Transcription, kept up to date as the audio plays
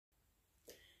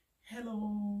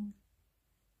Hello,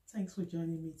 thanks for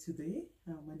joining me today.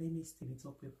 My name is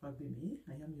Fagbemi.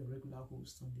 I am your regular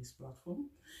host on this platform,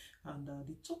 and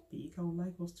the topic I would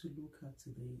like us to look at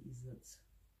today is that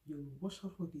you watch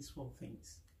out for these four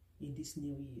things in this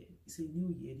new year. It's a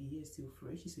new year, the year is still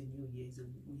fresh, it's a new year, it's a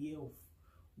year of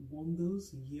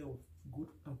wonders, a year of good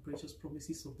and precious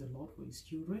promises of the Lord for his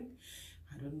children.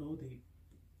 I don't know the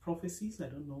prophecies. I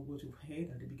don't know what you've heard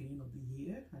at the beginning of the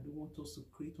year. I don't want us to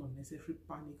create unnecessary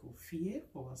panic or fear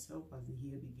for ourselves as the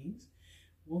year begins.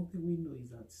 One thing we know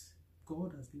is that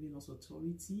God has given us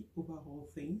authority over all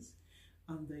things,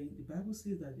 and the Bible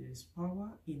says that there is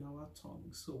power in our tongue.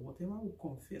 So whatever we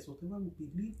confess, whatever we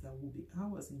believe that will be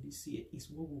ours in this year is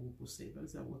what we will possess. That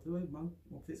is that whatever man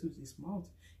confesses with his mouth,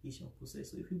 he shall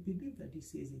possess. So if you believe that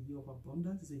this year is a year of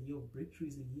abundance, is a year of breakthrough,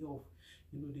 is a year of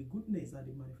the goodness and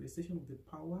the manifestation of the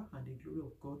power and the glory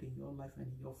of God in your life and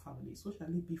in your family, so shall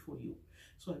it be for you.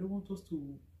 So I don't want us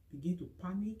to begin to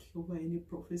panic over any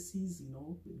prophecies. A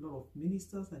lot of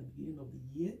ministers at the beginning of the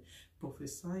year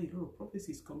prophesy, a lot of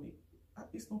prophecies coming.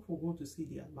 It's not for one to say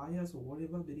they are liars or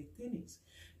whatever, but the thing is,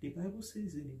 the Bible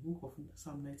says in the book of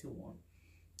Psalm 91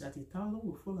 that 1,000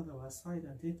 will fall at our side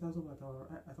and 10,000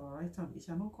 at our right hand. It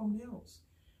shall not come near us.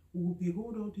 We will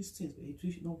behold all these things, but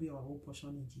it should not be our whole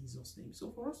portion in Jesus' name.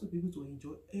 So for us to be able to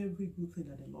enjoy every good thing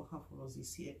that the Lord has for us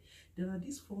this year, there are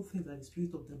these four things that the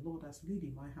Spirit of the Lord has laid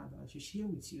in my hand that I should share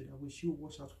with you, that we should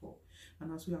watch out for.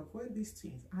 And as we avoid these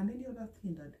things and any other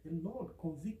thing that the Lord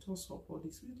convict us of, or the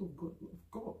Spirit of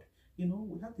God,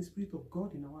 we have the Spirit of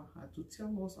God in our heart to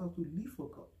tell us how to live for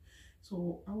God.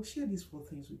 So I will share these four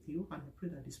things with you, and I pray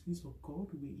that the Spirit of God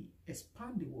will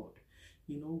expand the word.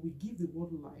 We give the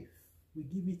word life. We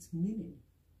give it meaning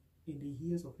in the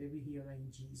ears of every hearer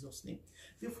in Jesus' name.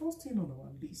 The first thing on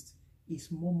our list is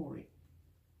murmuring.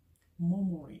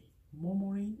 Murmuring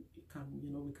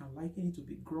we can liken it to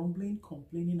be grumbling,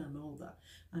 complaining, and all that.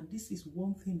 And this is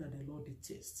one thing that the Lord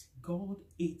detests. God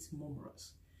hates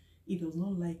murmurers. He does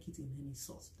not like it in any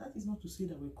sort. That is not to say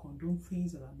that we condone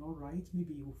things that are not right.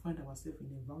 Maybe you will find ourselves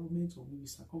in environments or maybe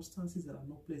circumstances that are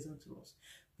not pleasant to us.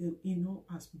 But,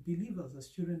 as believers, as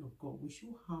children of God, we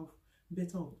should have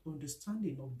better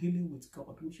understanding of dealing with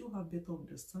God. We should have better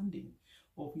understanding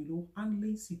of,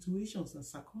 handling situations and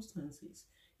circumstances.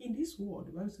 In this world,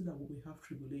 the Bible says that we will have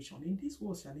tribulation. In this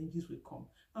world, challenges will come.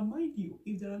 And mind you,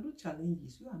 if there are no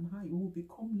challenges, you and I will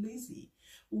become lazy.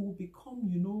 We will become,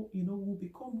 we will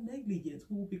become negligent.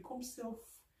 We will become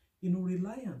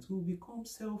reliant. We will become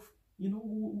we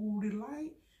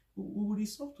will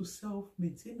resort to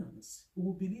self-maintenance. We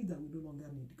will believe that we no longer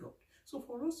need God. So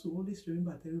for us to always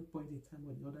remember at every point in time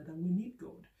or the other that we need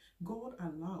God. God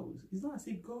allows. It's not as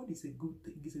if God is a good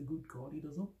thing. He's a good God. He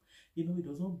does not, he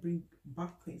does not bring bad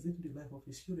things into the life of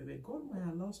his children. But God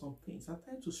might allow some things at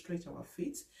times to stretch our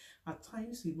faith, at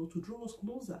times, to draw us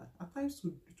closer, at times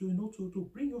to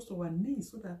bring us to our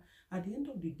knees, so that at the end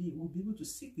of the day we'll be able to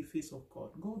seek the face of God.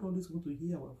 God always wants to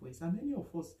hear our voice. And many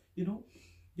of us,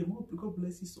 the more God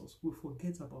blesses us, we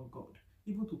forget about God.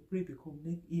 Even to pray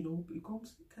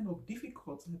becomes kind of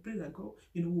difficult. I pray that God,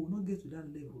 we will not get to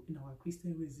that level in our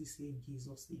Christian race this year in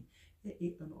Jesus' name.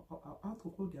 Out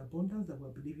of all the abundance that we're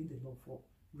believing the Lord for,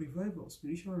 revival,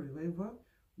 spiritual revival,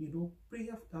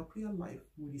 our prayer life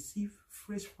will receive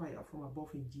fresh fire from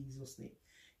above in Jesus' name.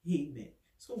 Amen.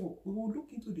 So we will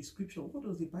look into the scripture. What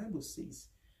does the Bible says,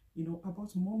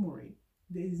 about murmuring?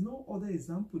 There is no other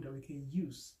example that we can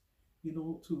use,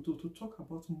 to talk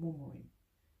about murmuring,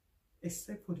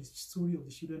 except for the story of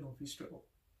the children of Israel.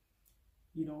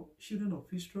 Children of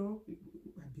Israel,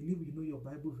 I believe you know your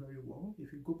Bible very well.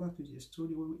 If you go back to the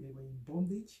story where they were in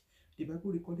bondage, the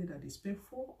Bible recorded that they spent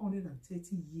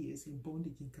 430 years in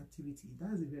bondage, in captivity.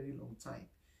 That is a very long time.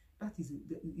 That is,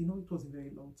 it was a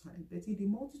very long time. But in the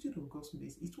multitude of God's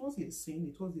mercy, it was their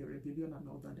sin, it was their rebellion and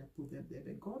all that put them there.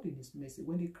 But God in his mercy,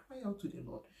 when they cry out to the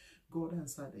Lord, God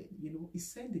answered them. He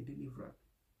sent the deliverer.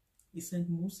 He sent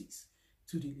Moses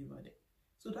to deliver them.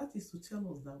 So that is to tell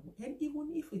us that, and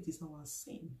even if it is our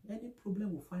sin, any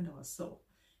problem we find ourselves,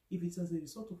 if it's as a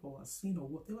result of our sin or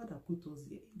whatever that put us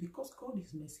there, because God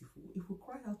is merciful, if we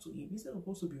cry out to him, instead of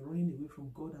us to be running away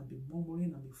from God and be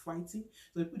murmuring and be fighting,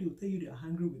 so people will tell you they are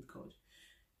angry with God.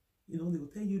 They will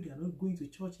tell you they are not going to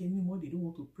church anymore, they don't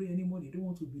want to pray anymore, they don't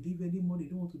want to believe anymore, they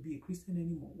don't want to be a Christian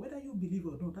anymore. Whether you believe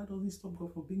or not, that doesn't stop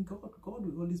God from being God. God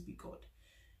will always be God.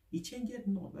 He changed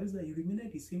not. That is that he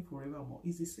remained the same forevermore.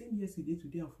 It's the same yesterday,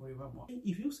 today, and forevermore.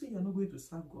 If you say you're not going to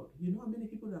serve God, you know how many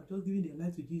people have just given their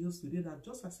life to Jesus today that have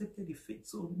just accepted the faith.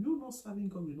 So you not serving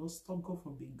God will not stop God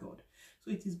from being God.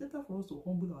 So it is better for us to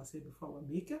humble ourselves before our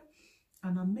Maker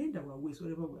and amend our ways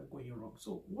wherever we are going wrong.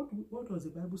 So what does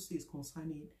the Bible say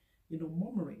concerning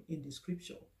murmuring in the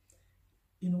scripture.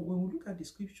 When we look at the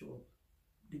scripture,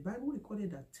 the Bible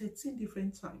recorded that 13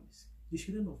 different times the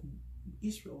children of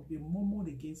Israel, they murmured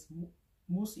against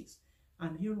Moses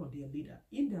and Aaron, their leader.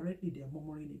 Indirectly, they are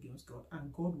murmuring against God,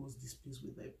 and God was displeased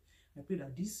with them. I pray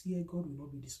that this year God will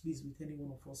not be displeased with any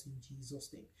one of us in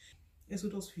Jesus' name.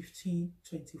 Exodus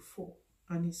 15:24,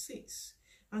 and it says,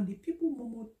 and the people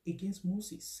murmured against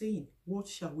Moses, saying, what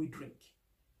shall we drink?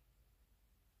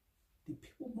 The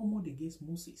people murmured against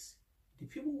Moses. The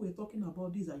people we're talking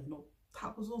about, these are,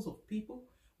 thousands of people.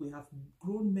 We have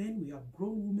grown men, we have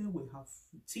grown women, we have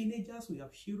teenagers, we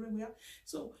have children.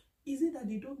 So is it that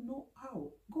they don't know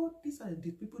how? God, these are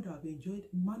the people that have enjoyed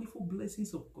manifold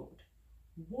blessings of God,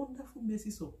 wonderful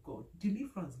mercies of God,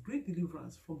 deliverance, great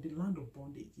deliverance from the land of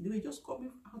bondage. They were just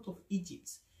coming out of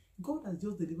Egypt. God has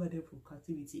just delivered them from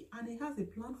captivity, and He has a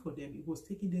plan for them. He was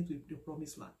taking them to the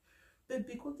promised land. But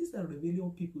because these are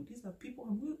rebellion people, these are people,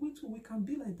 and we too, we can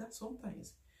be like that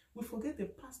sometimes. We forget the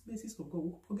past blessings of God.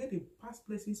 We forget the past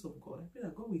blessings of God. I pray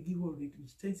that God will give us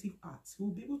retentive hearts.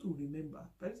 We'll be able to remember.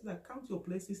 But it's like, count your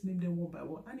blessings, name them one by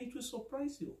one, and it will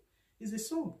surprise you. It's a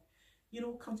song.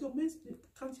 Count your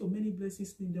many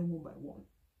blessings, name them one by one.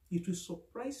 It will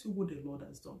surprise you what the Lord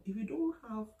has done. If you don't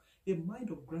have a mind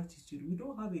of gratitude, we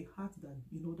don't have a heart that,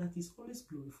 that is always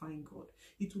glorifying God,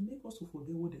 it will make us to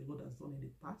forget what the Lord has done in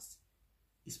the past.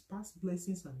 His past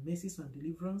blessings and mercies and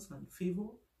deliverance and favor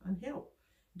and help.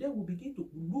 Then we'll begin to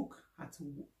look at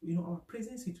our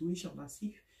present situation as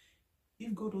if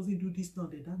God doesn't do this now,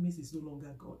 then that means He's no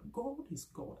longer God. God is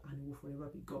God, and He will forever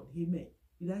be God. Amen.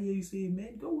 Did I hear you say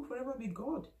amen? God will forever be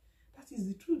God. That is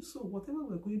the truth. So whatever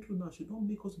we're going through now should not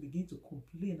make us begin to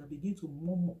complain and begin to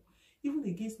murmur, even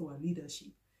against our leadership.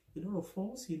 A lot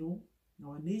of us,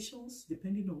 our nations,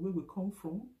 depending on where we come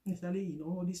from, especially,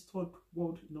 all these third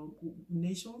world,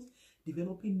 nations,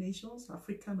 developing nations,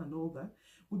 African and all that,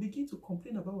 we begin to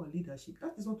complain about our leadership.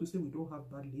 That is not to say we don't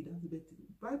have bad leaders, but the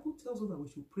Bible tells us that we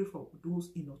should pray for those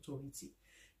in authority.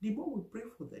 The more we pray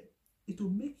for them, it will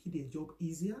make their job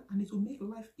easier, and it will make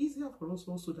life easier for us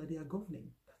also that they are governing.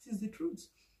 That is the truth.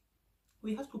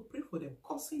 We have to pray for them,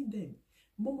 cursing them,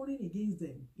 murmuring against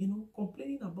them,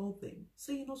 complaining about them,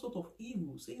 saying all sort of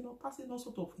evil, passing all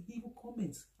sort of evil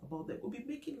comments about them. Will be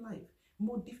making life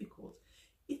more difficult.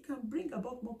 It can bring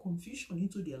about more confusion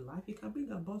into their life. It can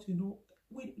bring about,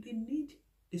 they need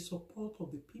the support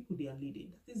of the people they are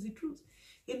leading. That is the truth.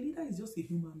 A leader is just a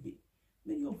human being.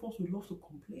 Many of us would love to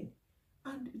complain.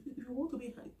 And if we want to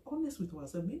be honest with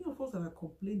ourselves, many of us that are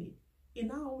complaining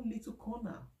in our own little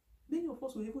corner, many of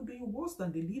us were even doing worse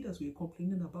than the leaders we are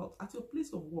complaining about. At your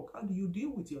place of work, how do you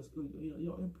deal with your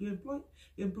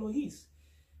employees?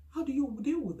 How do you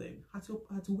deal with them? At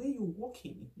where you're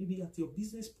working, maybe at your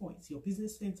business points, your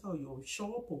business center, or your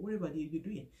shop, or wherever you're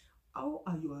doing. How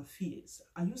are your affairs?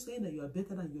 Are you saying that you are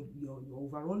better than your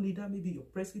overall leader, maybe your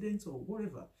president or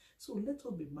whatever? So let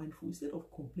us be mindful. Instead of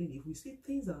complaining, if we see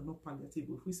things that are not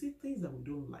palatable, if we see things that we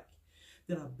don't like,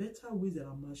 there are better ways, there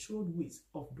are matured ways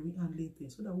of handling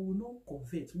things, so that we will not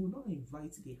covet, we will not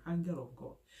invite the anger of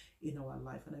God in our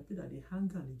life. And I pray that the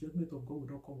anger and the judgment of God will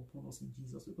not come upon us in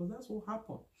Jesus, because that's what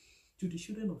happened to the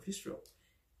children of Israel.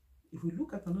 If we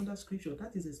look at another scripture,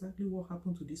 that is exactly what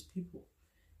happened to these people.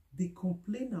 They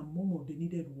complained and murmured they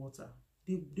needed water.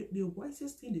 The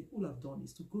wisest thing they could have done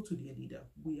is to go to their leader.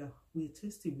 We are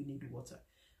thirsty, we need water.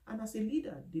 And as a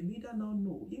leader, the leader now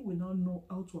know, he will now know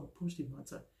how to approach the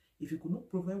matter. If he could not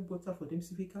provide water for them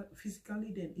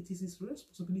physically, then it is his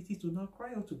responsibility to now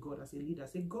cry out to God as a leader.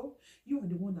 Say, God, you are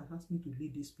the one that asked me to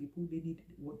lead these people. They need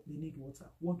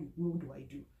water. What do I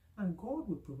do? And God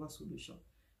will provide solution.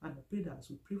 And I pray that as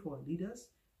we pray for our leaders,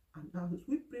 and as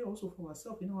we pray also for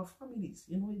ourselves in our families,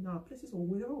 in our places or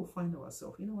wherever we find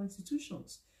ourselves, in our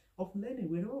institutions of learning,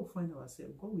 wherever we find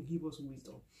ourselves, God will give us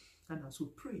wisdom. And as we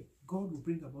pray, God will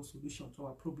bring about solution to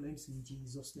our problems in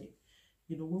Jesus' name.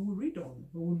 When we read on,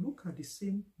 when we look at the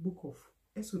same book of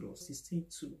Exodus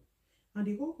 16:2, and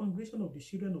the whole congregation of the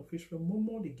children of Israel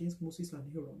murmured against Moses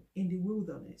and Aaron in the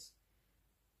wilderness.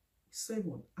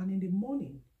 7, and in the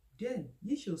morning, then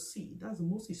ye shall see, that's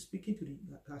Moses speaking to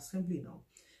the assembly now,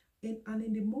 and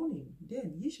in the morning,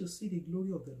 then ye shall see the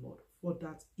glory of the Lord, for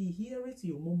that he heareth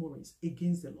your murmurings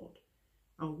against the Lord.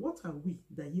 And what are we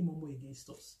that ye murmur against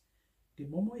us? They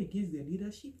murmur against their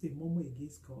leadership, they murmur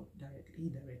against God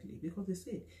indirectly. Because they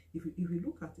said, if you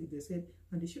look at it, they said,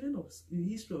 and the children of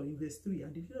Israel in verse 3,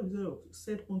 and the children of Israel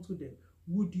said unto them,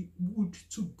 would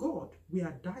to God we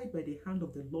had died by the hand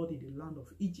of the Lord in the land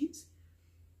of Egypt,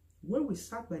 when we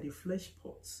sat by the flesh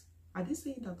pots. Are they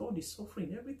saying that all the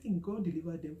suffering, everything God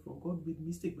delivered them from, God made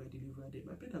mistake by delivering them?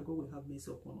 I pray that God will have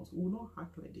mercy upon us. We will not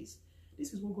act like this.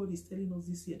 This is what God is telling us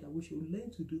this year, that we should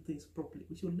learn to do things properly.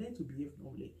 We should learn to behave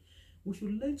normally. We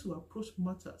should learn to approach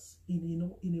matters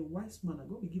in a wise manner.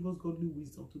 God will give us godly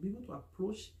wisdom to be able to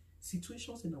approach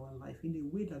situations in our life in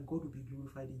a way that God will be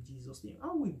glorified in Jesus' name.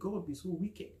 How will God be so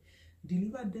wicked?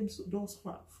 Deliver them thus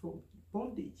far from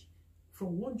bondage,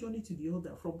 from one journey to the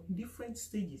other, from different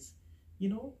stages,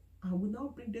 and will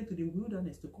now bring them to the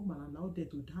wilderness to come and allow them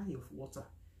to die of water.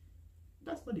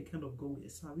 That's not the kind of God we are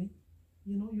serving.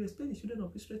 You expect the children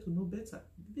of Israel to know better.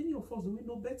 Many of us, do we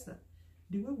know better?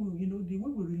 The way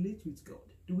we relate with God,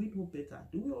 do we know better?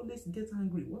 Do we always get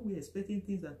angry when we're expecting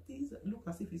things that look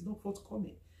as if it's not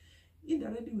forthcoming?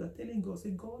 Indirectly, we are telling God,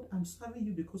 say, God, I'm serving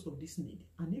you because of this need.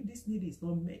 And if this need is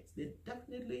not met, then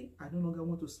definitely I no longer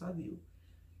want to serve you.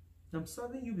 I'm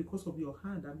serving you because of your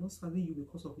hand. I'm not serving you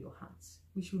because of your heart.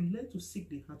 We should learn to seek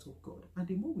the heart of God. And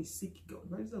the more we seek God,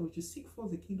 that is that we should seek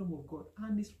first the kingdom of God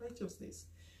and his righteousness.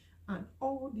 And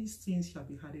all these things shall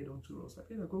be added unto us. I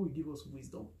pray that God will give us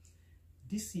wisdom.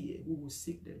 This year, we will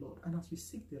seek the Lord. And as we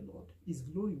seek the Lord, his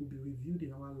glory will be revealed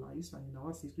in our lives and in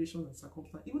our situations and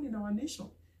circumstances, even in our nation.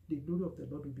 The glory of the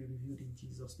Lord will be revealed in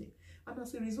Jesus' name. And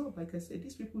as a result, like I said,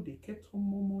 these people, they kept on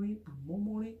murmuring and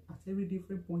murmuring at every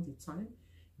different point in time.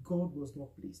 God was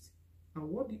not pleased. And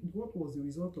what was the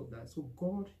result of that? So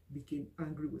God became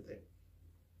angry with them.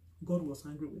 God was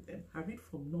angry with them. I read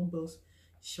from Numbers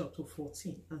chapter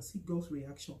 14 and see God's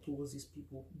reaction towards these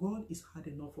people. God is had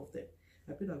enough of them.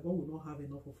 I pray that God will not have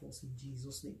enough of us in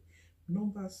Jesus' name.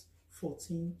 Numbers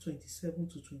 14, 27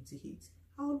 to 28.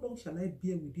 How long shall I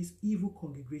bear with this evil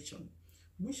congregation,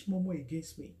 which murmur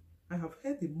against me? I have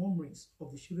heard the murmurings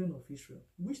of the children of Israel,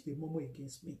 which they murmur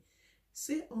against me.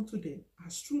 Say unto them,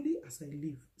 as truly as I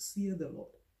live, saith the Lord,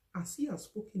 as he has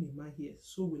spoken in my ears,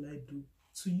 so will I do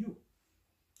to you.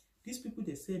 These people,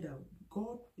 they said that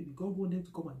maybe God wanted them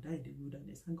to come and die in the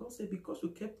wilderness. And God said, because you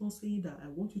kept on saying that I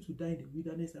want you to die in the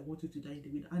wilderness, I want you to die in the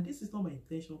wilderness. And this is not my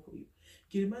intention for you.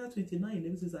 Jeremiah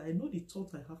 29:11 says, I know the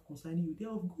thoughts I have concerning you. They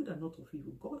are of good and not of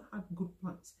evil. God had good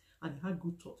plans and he had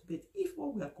good thoughts. But if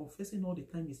what we are confessing all the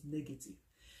time is negative,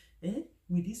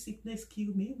 will this sickness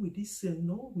kill me? Will this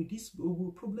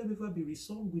will problem ever be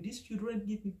resolved? Will these children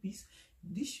give me peace?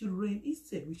 These children,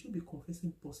 instead, we should be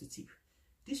confessing positive.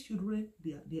 These children,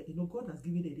 they are, God has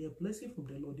given them their blessing from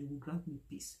the Lord. They will grant me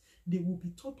peace. They will be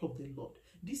taught of the Lord.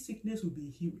 This sickness will be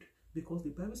healed, because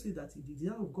the Bible says that the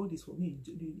desire of God is for me.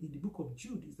 In the book of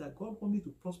Jude, is that God wants me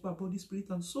to prosper body, spirit,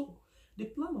 and soul. The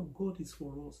plan of God is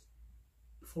for us.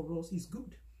 For us is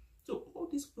good. So all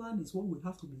this plan is what we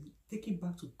have to be taking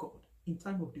back to God in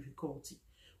time of difficulty.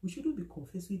 We shouldn't be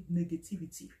confessing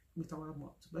negativity with our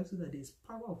mouth. The Bible says that there is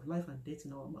power of life and death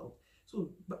in our mouth. So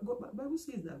the Bible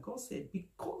says that God said,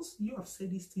 because you have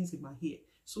said these things in my ear,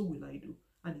 so will I do.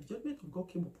 And the judgment of God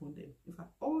came upon them. In fact,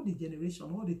 all the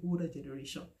older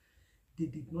generation, they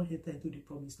did not enter into the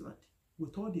promised land.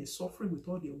 With all their suffering, with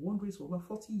all their wanderings for over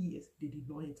 40 years, they did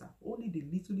not enter. Only the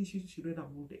little children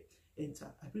among them enter.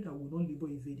 I pray that we will not labor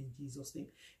in vain in Jesus' name.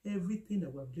 Everything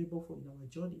that we have labored for in our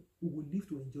journey, we will live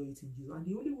to enjoy it in Jesus. And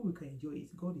the only way we can enjoy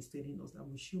it, God is telling us that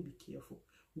we should be careful.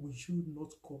 We should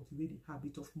not cultivate the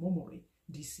habit of murmuring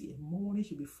this year. Murmuring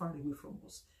should be far away from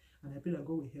us. And I pray that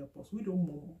God will help us. We don't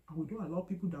murmur, and we don't allow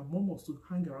people that murmur to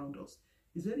hang around us.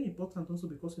 It's very important also,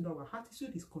 because our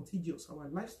attitude is contagious. Our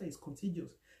lifestyle is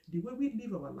contagious. The way we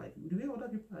live our life, the way other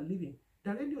people are living,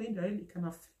 directly or indirectly, can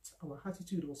affect our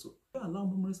attitude also. Don't allow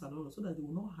murmurings around us, so that they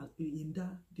will not hinder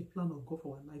the plan of God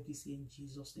for our life this year in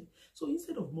Jesus' name. So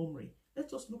instead of murmuring,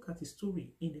 let's just look at a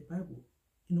story in the Bible.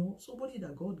 Somebody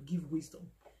that God give wisdom.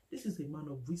 This is a man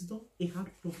of wisdom. He had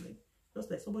a problem. Just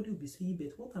like somebody will be saying,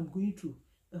 but what I'm going through,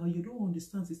 you don't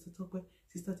understand, Sister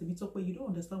Temitope, you don't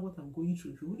understand what I'm going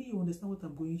through. If you understand what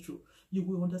I'm going through, you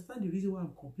will understand the reason why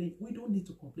I'm complaining. We don't need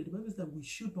to complain. The Bible says that we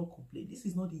should not complain. This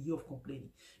is not the year of complaining.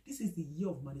 This is the year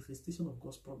of manifestation of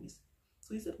God's promise.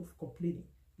 So instead of complaining,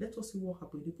 let us see what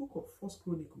happened. In the book of 1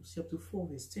 Chronicles, chapter 4,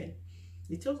 verse 10,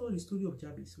 it tells us the story of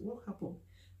Jabez. What happened?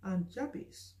 And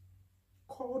Jabez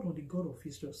called on the God of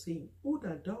Israel, saying, oh,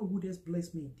 that thou wouldest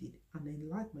bless me indeed, and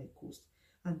enlarge my coast,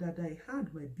 and that thy hand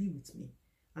might be with me,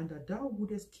 and that thou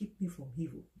wouldest keep me from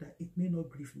evil, that it may not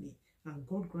grieve me. And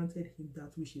God granted him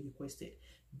that which he requested.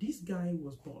 This guy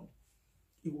was born.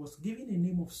 He was given a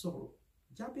name of sorrow.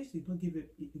 Jabez did not give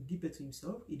it to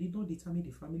himself. He did not determine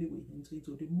the family way into it.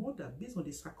 So the mother, based on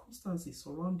the circumstances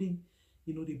surrounding,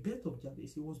 the birth of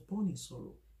Jabez, he was born in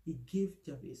sorrow. He gave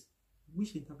Jabez,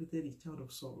 which interpreted a child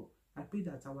of sorrow. I pray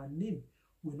that our name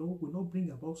will not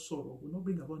bring about sorrow, will not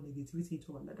bring about negativity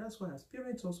into our life. That's why as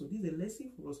parents also, this is a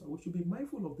lesson for us. We should be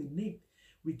mindful of the name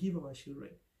we give our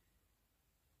children.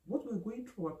 What we're going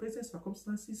through, our present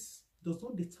circumstances does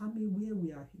not determine where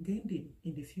we are ending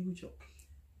in the future.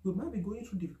 We might be going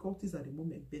through difficulties at the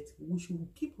moment, but we should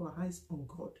keep our eyes on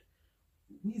God,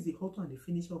 who is the author and the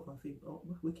finisher of our faith.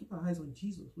 We keep our eyes on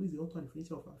Jesus, who is the author and the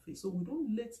finisher of our faith. So we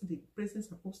don't let the present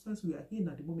circumstance we are in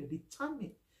at the moment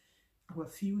determine our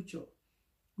future.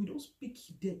 We don't speak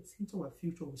death into our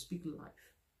future, we speak life.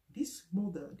 This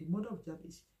mother, the mother of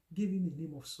Jabez, gave him a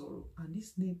name of sorrow, and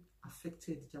this name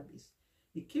affected Jabez.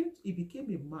 He became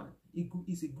a man,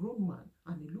 he's a grown man,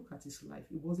 and he looked at his life.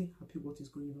 He wasn't happy with what is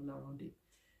going on around him.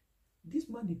 This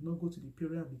man did not go to the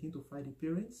parents and begin to fight the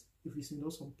parents. If you see,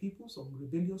 some people, some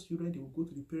rebellious children, they will go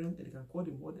to the parents and they can call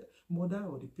the mother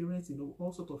or the parents,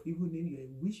 all sorts of evil names. You're a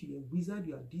witch, you're a wizard,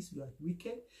 you are this, you are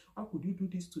wicked. How could you do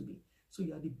this to me? So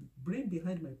you are the brain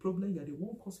behind my problem. You are the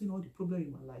one causing all the problem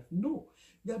in my life. No,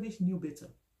 Jabez knew better.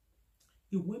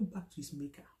 He went back to his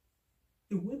maker.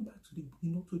 He went back to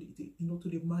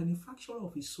the manufacturer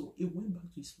of his soul. He went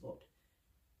back to his Lord.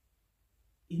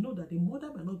 That the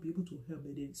mother might not be able to help,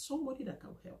 but there's somebody that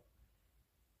can help.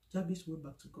 Jabez went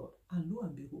back to God, and lo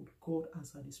and behold, God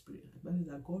answered his prayer. I believe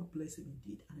that God bless him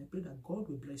indeed, and I pray that God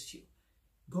will bless you.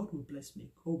 God will bless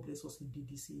me. God will bless us indeed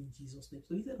this year in Jesus' name.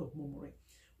 So instead of murmuring,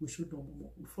 we should not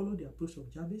murmur. We follow the approach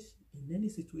of Jabez. In any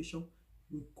situation,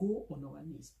 we go on our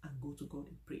knees and go to God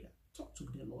in prayer. Talk to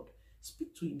the Lord.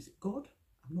 Speak to him. Say, God,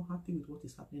 I'm not happy with what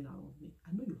is happening around me.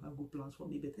 I know you have good plans for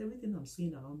me, but everything I'm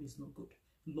seeing around me is not good.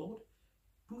 Lord,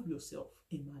 prove yourself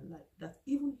in my life, that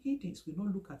even heathens will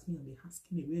not look at me and be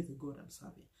asking me, where is the God I'm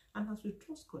serving? And as we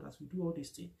trust God, as we do all these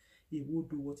things, he will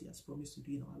do what he has promised to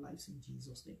do in our lives in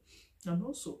Jesus' name. And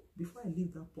also, before I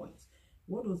leave that point,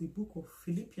 what does the book of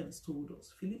Philippians told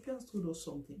us? Philippians told us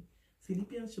something.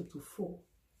 Philippians chapter 4.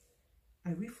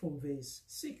 I read from verse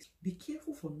 6. Be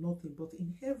careful for nothing, but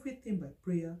in everything by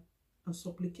prayer and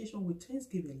supplication with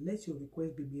thanksgiving, let your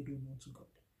request be made known to God.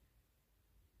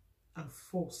 And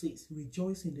 4 says,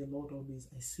 rejoice in the Lord always.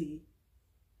 I say,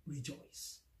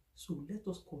 rejoice. So let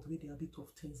us cultivate the habit of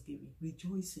thanksgiving,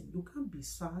 rejoicing. You can't be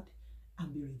sad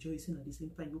and be rejoicing at the same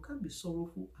time. You can't be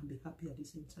sorrowful and be happy at the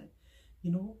same time.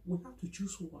 We have to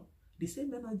choose one. The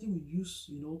same energy we use,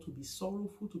 to be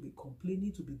sorrowful, to be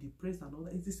complaining, to be depressed and all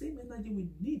that, is the same energy we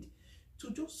need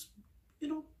to just,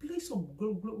 play some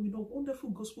wonderful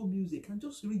gospel music and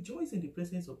just rejoice in the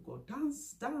presence of God.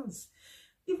 Dance.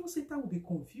 Even Satan will be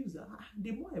confused.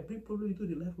 The more I bring problem into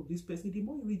the life of this person, the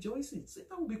more he rejoices.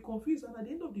 Satan will be confused, and at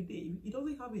the end of the day, he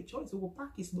doesn't have a choice. He will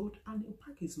pack his load and he'll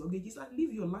pack his luggages and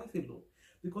leave your life alone,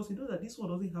 because he knows that this one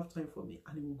doesn't have time for me,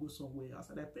 and he will go somewhere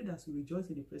else. And I pray that as you rejoice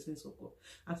in the presence of God,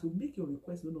 as you make your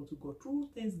request known unto God through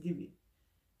thanksgiving,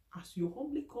 as you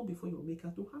humbly come before your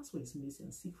Maker to ask for his mercy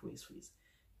and seek for his face,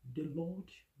 the Lord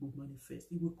will manifest.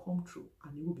 He will come true,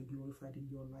 and he will be glorified in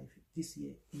your life this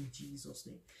year in Jesus'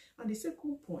 name. And the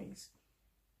second point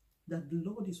that the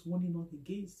Lord is warning us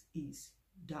against is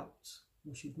doubt.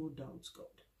 We should not doubt God.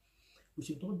 We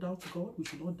should not doubt God. We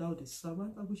should not doubt the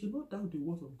servant, and we should not doubt the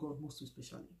word of God most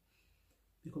especially.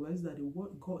 Because that is that the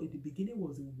word God, in the beginning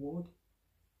was the word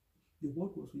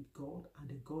was with God, and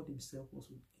the God himself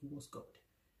was God.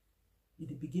 In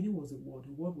the beginning was the word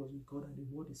was with God, and the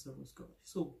word itself was God.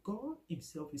 So God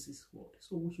himself is his word.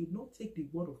 So we should not take the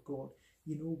word of God,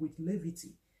 with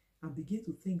levity and begin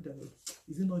to think that,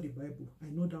 is it not the Bible? I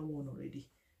know that one already.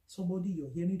 Somebody,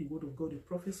 you're hearing the word of God, the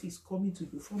prophecy is coming to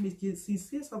you from a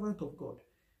sincere servant of God.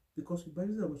 Because the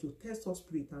Bible says that we should test our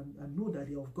spirit and know that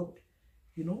they are of God.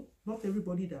 Not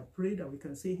everybody that pray that we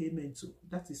can say amen to.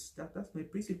 That's my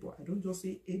principle. I don't just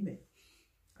say amen.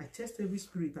 I test every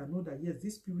spirit and know that yes,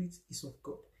 this spirit is of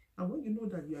God. And when you know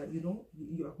that you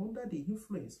are under the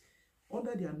influence,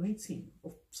 under the anointing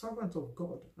of servants of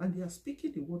God, and they are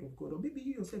speaking the word of God, or maybe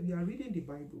you yourself, you are reading the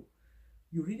Bible.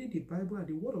 You're reading the Bible, and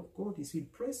the word of God is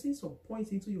impressing some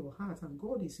points into your heart, and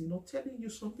God is telling you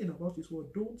something about his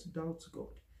word. Don't doubt God.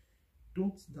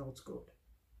 Don't doubt God.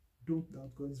 Don't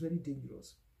doubt God. It's very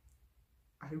dangerous.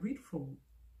 I read from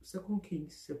 2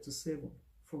 Kings chapter 7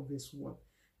 from verse 1.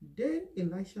 Then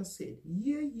Elisha said,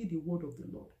 hear ye the word of the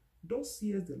Lord. Thus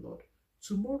saith the Lord,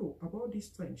 tomorrow about this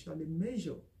time shall a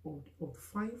measure of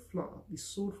fine flour be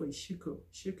sold for a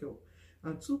shekel,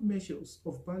 and 2 measures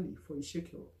of barley for a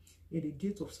shekel in the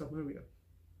gate of Samaria.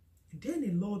 Then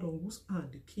a Lord on whose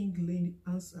hand the king laid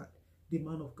answered the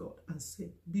man of God and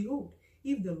said, behold,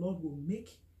 if the Lord will make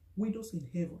windows in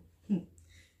heaven,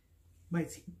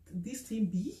 might this thing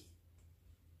be?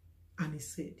 And he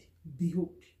said,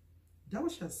 behold, thou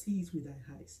shalt see it with thy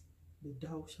eyes, but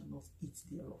thou shalt not eat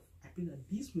thereof. I pray that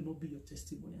this will not be your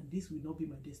testimony, and this will not be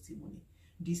my testimony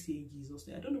this year in Jesus'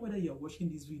 name. I don't know whether you are watching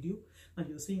this video and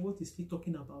you're saying, what is he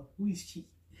talking about? Who is she?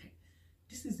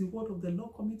 This is the word of the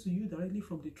Lord coming to you directly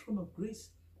from the throne of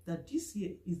grace, that this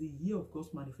year is the year of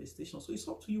God's manifestation. So it's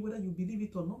up to you whether you believe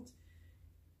it or not.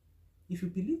 If you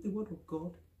believe the word of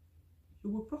God,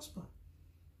 you will prosper.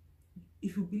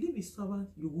 If you believe his servant,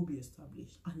 you will be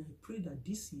established. And I pray that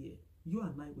this year, you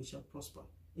and I, we shall prosper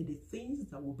in the things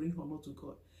that will bring honor to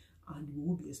God, and we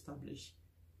will be established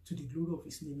to the glory of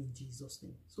his name in Jesus'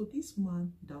 name. So this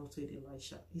man doubted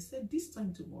Elisha. He said, this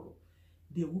time tomorrow,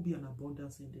 there will be an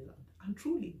abundance in the land. And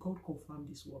truly, God confirmed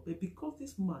this word. But because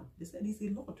this man, they said he's a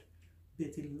Lord,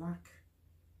 but he lack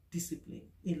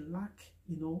discipline, he lack,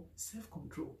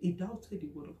 self-control. He doubted the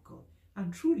word of God.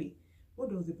 And truly, what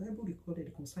does the Bible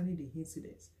recorded concerning the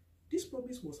incidents? This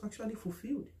promise was actually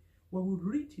fulfilled. When we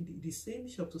read the same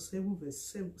chapter 7,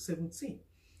 verse 17,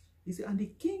 he said, and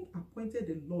the king appointed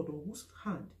the Lord on whose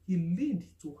hand he leaned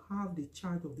to have the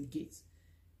charge of the gates.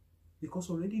 Because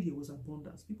already there was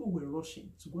abundance. People were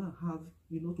rushing to go and have,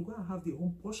 to go and have their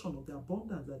own portion of the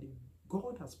abundance that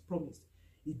God has promised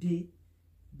a day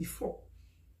before.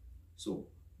 So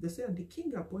they said, the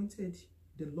king appointed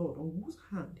the Lord on whose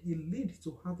hand he leaned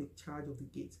to have the charge of the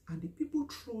gates. And the people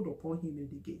trod upon him in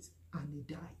the gates, and he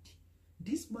died.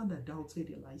 This man that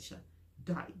doubted Elisha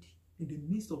died in the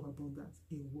midst of abundance.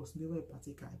 He was never a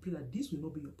partaker. I pray that this will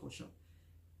not be your portion.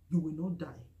 You will not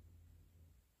die.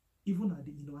 Even at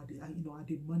the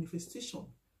manifestation,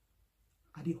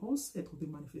 at the onset of the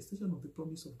manifestation of the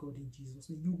promise of God in Jesus'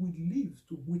 name, you will live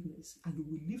to witness, and you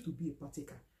will live to be a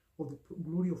partaker of the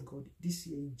glory of God this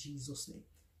year in Jesus' name.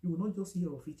 You will not just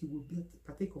hear of it, you will be a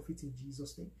partake of it in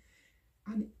Jesus' name.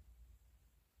 And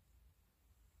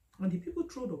the people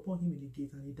trod upon him in the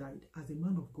gate, and he died, as the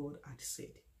man of God had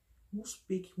said, who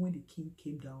spake when the king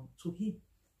came down to him.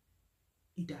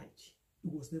 He died. He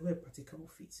was never a partaker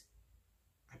of it.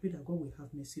 I pray that God will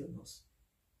have mercy on us.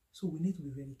 So we need to be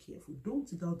very careful. Don't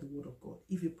doubt the word of God.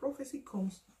 If a prophecy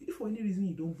comes, if for any reason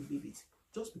you don't believe it,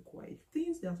 just be quiet.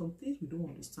 There are some things we don't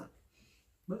understand.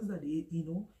 But that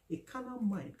a carnal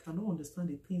mind cannot understand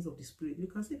the things of the spirit. You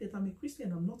can say that I'm a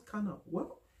Christian, I'm not carnal.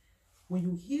 Well, when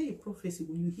you hear a prophecy,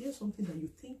 when you hear something that you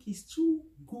think is too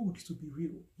good to be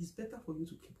real, it's better for you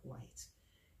to keep quiet.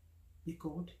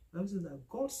 Because that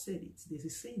God said it. There's a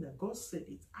saying that God said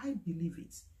it. I believe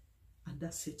it. And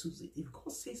that settles it. If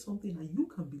God says something and you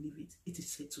can believe it, it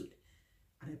is settled.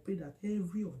 And I pray that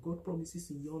every of God's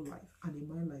promises in your life and in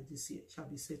my life this year shall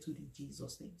be settled in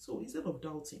Jesus' name. So instead of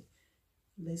doubting,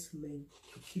 let's learn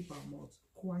to keep our mouth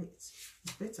quiet.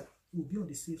 It's better. We'll be on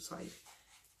the safe side.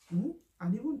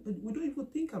 And even we don't even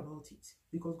think about it,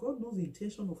 because God knows the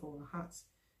intention of our hearts.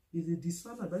 He's a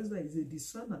discerner. That is why he's a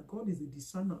discerner. God is a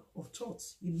discerner of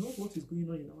thoughts. He knows what is going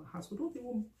on in our hearts. So don't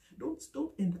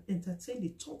entertain the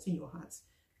thought in your hearts.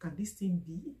 Can this thing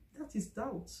be? That is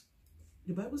doubt.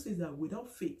 The Bible says that without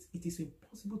faith, it is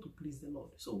impossible to please the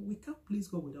Lord. So we can't please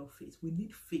God without faith. We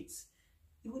need faith.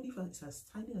 Even if it's as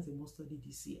tiny as a mustard seed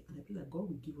this year. And I pray that God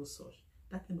will give us such,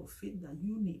 that kind of faith that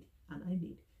you need and I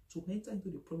need to enter into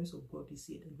the promise of God this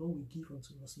year. The Lord will give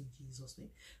unto us in Jesus' name.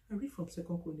 I read from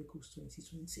 2 Chronicles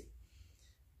 20:20.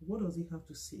 What does he have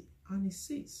to say? And it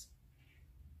says,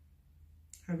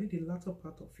 I read the latter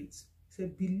part of it. It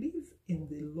said, believe in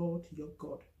the Lord your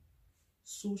God,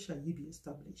 so shall ye be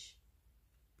established.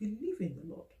 Believe in the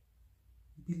Lord.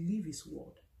 Believe his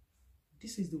word.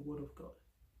 This is the word of God.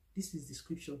 This is the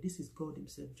scripture. This is God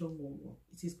himself. John 1:1.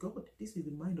 It is God. This is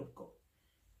the mind of God,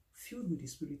 filled with the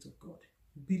Spirit of God.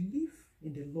 Believe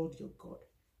in the Lord your God,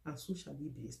 and so shall ye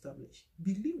be established.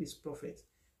 Believe his prophet,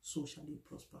 so shall ye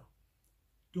prosper.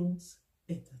 Don't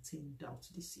entertain doubt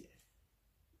this year.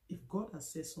 If God has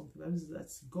said something, that means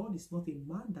that God is not a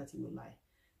man that he will lie.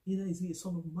 Neither is he a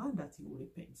son of man that he will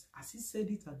repent. As he said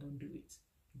it and don't do it,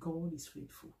 God is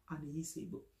faithful and he is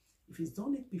able. If he's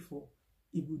done it before,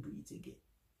 he will do it again.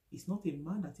 He's not a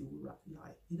man that he will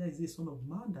lie. Neither is he a son of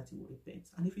man that he will repent.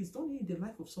 And if he's done it in the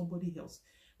life of somebody else,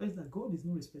 that is that God is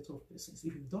no respecter of persons.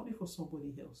 If you've done it for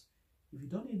somebody else, if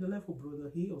you've done it in the life of brother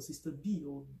A or sister B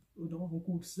or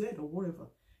Uncle Z or whatever,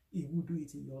 he will do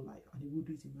it in your life and he will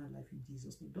do it in my life in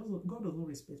Jesus' name. God does not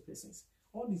respect persons.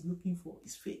 All he's looking for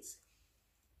is faith.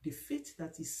 The faith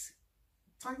that is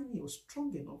tiny or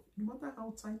strong enough, no matter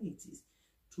how tiny it is,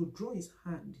 to draw his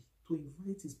hand, to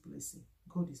invite his blessing.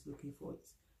 God is looking for it.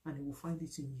 And he will find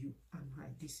it in you and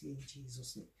I this year in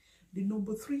Jesus' name. The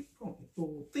number 3 point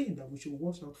or thing that we should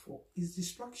watch out for is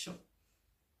distraction.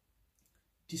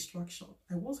 Distraction.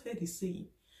 I once heard a saying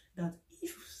that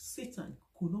if Satan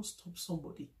could not stop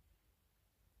somebody,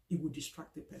 he would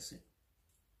distract the person.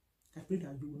 I pray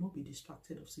that you will not be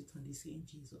distracted of Satan this year in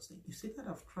Jesus' name. If Satan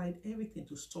have tried everything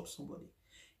to stop somebody,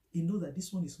 he knows that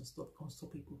this one is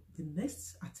unstoppable. The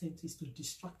next attempt is to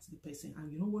distract the person.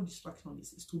 And you know what distraction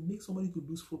is? Is to make somebody to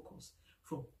lose focus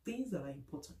from things that are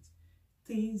important,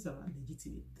 things that are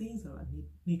legitimate, things that are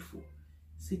needful.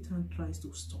 Satan tries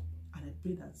to stop. And I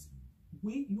pray that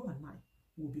you and I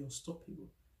will be unstoppable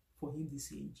for him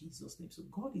this year in Jesus' name. So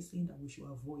God is saying that we should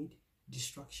avoid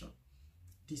distraction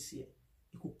this year.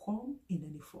 It could come in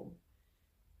any form.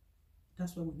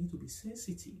 That's why we need to be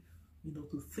sensitive,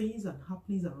 to things and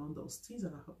happenings around us, things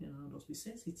that are happening around us. Be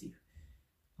sensitive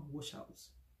and watch out.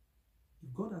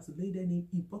 If God has laid any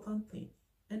important thing,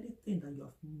 anything that you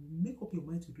have make up your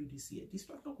mind to do this year,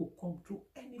 distraction could come through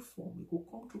any form. It could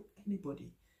come through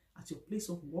anybody. At your place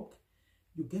of work,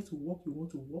 you get to work, you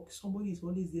want to work. Somebody is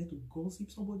always there to gossip.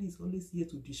 Somebody is always here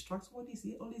to distract. Somebody is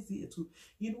always here to,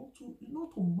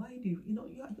 to mind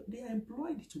it. They are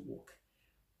employed to work.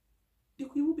 They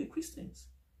could even be Christians.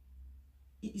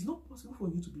 It is not possible for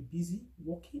you to be busy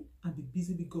working and be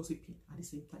busy with gossiping at the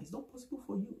same time. It's not possible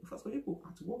for you. For people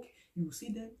at work, you will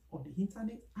see them on the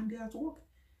internet and they are at work.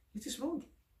 It is wrong.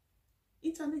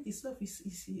 Internet itself it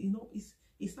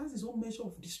has its own measure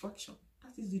of distraction.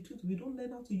 That is the truth. We don't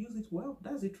learn how to use it well.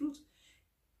 That's the truth.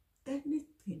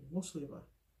 Anything whatsoever.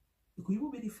 It could even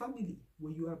be the family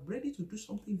where you are ready to do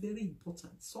something very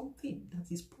important, something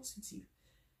that is positive.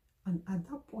 And at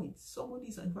that point,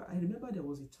 I remember there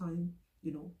was a time, a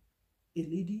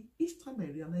lady, each time I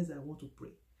realized I want to pray,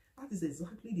 that is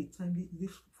exactly the time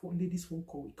this lady's phone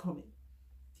call will come in.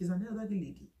 She's an elderly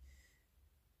lady.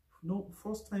 No,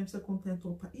 first time, second time,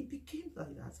 third time, it became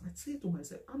like that. I said to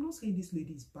myself, I'm not saying this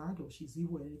lady is bad or she's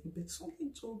evil or anything, but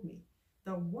something told me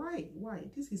that why?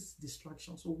 This is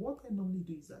distraction. So what I normally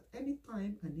do is that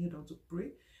anytime I kneel down to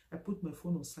pray, I put my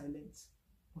phone on silent,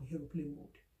 on airplane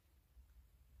mode,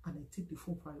 and I take the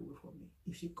phone far away from me.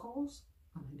 If she calls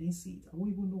and I didn't see it, I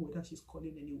won't even know whether she's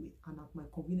calling anyway, and at my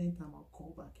convenient time, I'll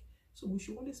call back. So we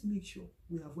should always make sure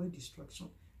we avoid distraction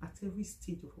at every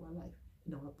stage of our life.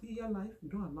 In our prayer life, we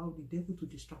don't allow the devil to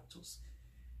distract us.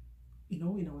 In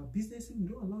our business, we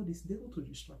don't allow this devil to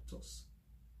distract us.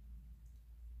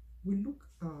 We look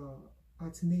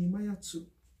at Nehemiah 2.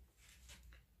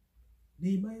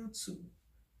 Nehemiah 2,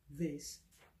 verse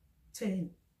 10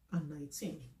 and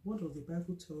 19. What does the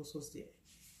Bible tell us there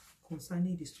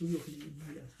concerning the story of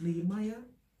Nehemiah? Nehemiah,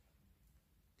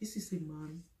 this is a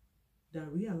man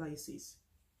that realizes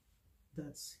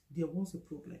that there was a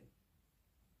problem.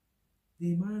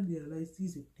 Nehemiah realized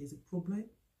there's a problem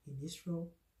in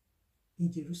Israel,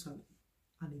 in Jerusalem,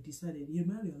 and he decided,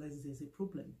 Nehemiah realizes there's a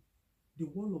problem. The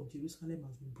wall of Jerusalem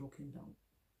has been broken down.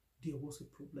 There was a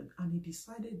problem, and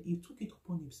he took it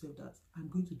upon himself that I'm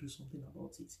going to do something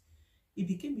about it. It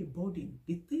became a burden.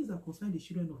 The things that concern the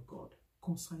children of God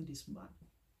concern this man.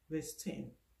 Verse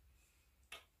 10,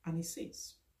 and it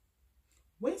says,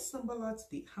 when Sanballat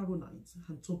the Horonite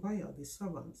and Tobiah the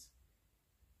servants,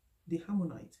 the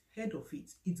Ammonite, heard of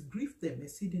it, it grieved them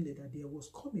exceedingly that there was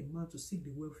come a man to seek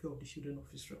the welfare of the children of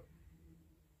Israel.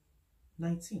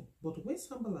 19. But when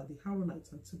Sanballat the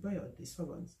Horonite and Tobiah the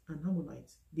servants and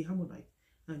the Ammonite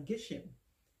and Geshem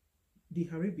the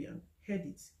Arabian heard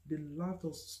it, they laughed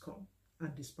us to scorn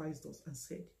and despised us and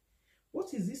said,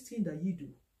 what is this thing that ye do?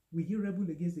 Will ye rebel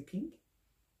against the king?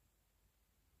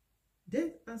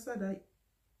 Then answered I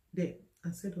them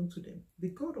and said unto them, the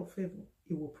God of heaven,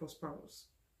 he will prosper us.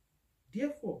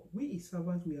 Therefore, we his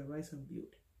servants will arise and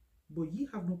build, but ye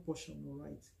have no portion, no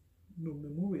right, no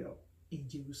memorial in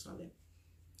Jerusalem.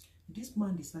 This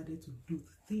man decided to do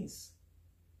things,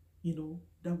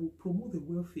 that will promote the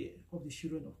welfare of the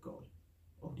children of God,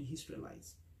 of the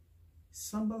Israelites.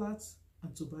 Sanballat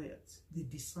and Tobiah, they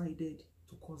decided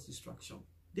to cause distraction.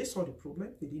 They saw the problem,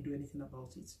 they didn't do anything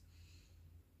about it.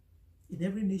 In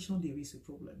every nation, there is a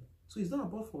problem. So it's not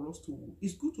about for us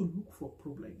it's good to look for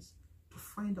problems, to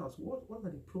find out what are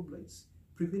the problems,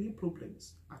 prevailing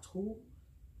problems at home,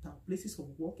 at places of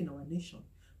work in our nation.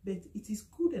 But it is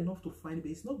good enough to find it,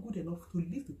 but it's not good enough to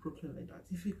leave the problem like that.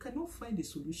 If you cannot find a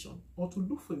solution or to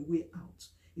look for a way out,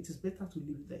 it is better to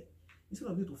leave it there. Instead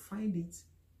of you to find it,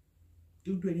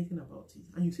 don't do anything about it.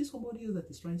 And you see somebody else that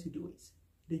is trying to do it,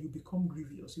 then you become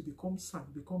grievous, you become sad,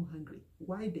 you become hungry.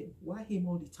 Why them? Why him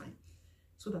all the time?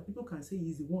 So that people can say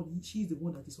he's the one, she's the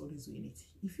one that is always doing it.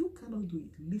 If you cannot do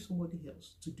it, leave somebody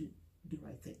else to do the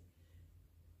right thing.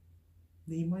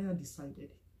 Nehemiah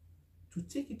decided to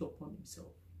take it upon himself.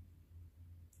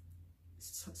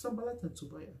 Sanballat and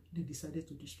Tobiah, they decided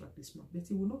to distract this man, but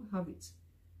he will not have it.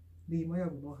 Nehemiah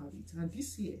will not have it. And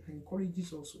this year, I encourage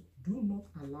this also. Do not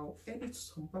allow any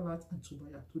Sanballat and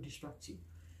Tobiah to distract you.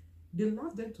 They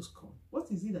laugh them to scorn.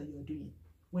 What is it that you are doing?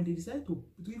 When they decide to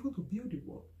even to build the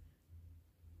wall,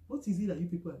 What is it that you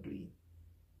people are doing?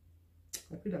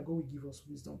 I pray that God will give us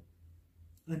wisdom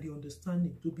and the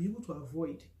understanding to be able to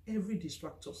avoid every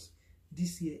distractors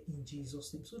this year in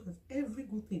Jesus' name, so that every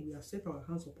good thing we have set our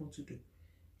hands upon to do,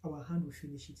 our hand will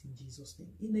finish it in Jesus'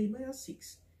 name. In Nehemiah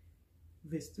 6,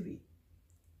 verse 3,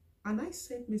 and I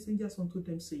sent messengers unto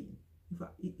them, saying,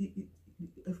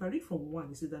 if I read from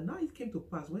 1, it says that now it came to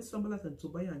pass when Sanballat and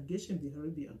Tobiah and Geshem the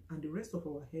Arabian and the rest of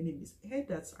our enemies heard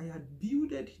that I had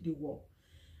builded the wall,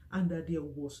 and that there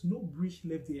was no breach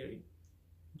left therein,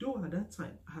 though at that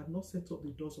time I had not set up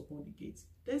the doors upon the gates.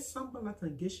 Then Sanballat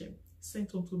and Geshem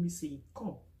sent unto me, saying,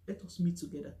 come, let us meet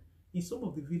together in some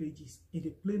of the villages in the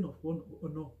plain of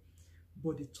Honor.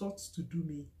 But they thought to do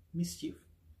me mischief.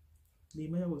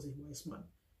 Nehemiah was a wise man.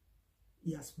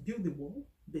 He has built the wall,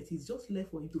 but it's just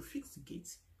left for him to fix the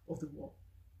gates of the wall.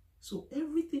 So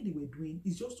everything they were doing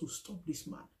is just to stop this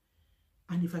man.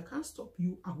 And if I can't stop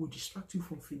you, I will distract you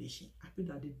from finishing. I pray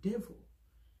that the devil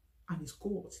and his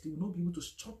cohorts, they will not be able to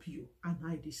stop you and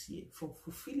I this year from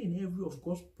fulfilling every of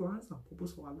God's plans and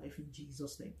purpose for our life in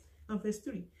Jesus' name. And verse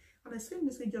 3, and I sent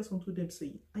messengers unto them,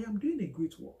 saying, I am doing a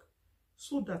great work,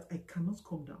 so that I cannot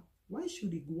come down. Why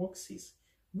should the work cease,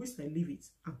 whilst I leave it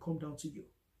and come down to you?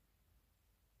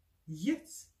 Yet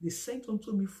they sent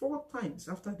unto me 4 times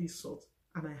after this sort,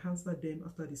 and I answered them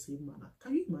after the same manner.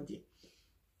 Can you imagine?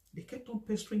 They kept on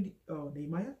pestering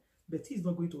Nehemiah, but he's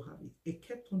not going to have it. He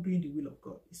kept on doing the will of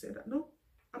God. He said, no,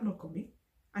 I'm not coming.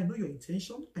 I know your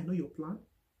intention. I know your plan.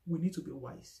 We need to be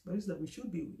wise. But it's that we should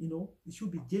be, we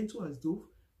should be gentle as dove,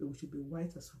 but we should be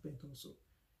wise as serpent also.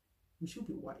 We should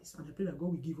be wise. And I pray that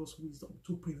God will give us wisdom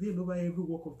to prevail over every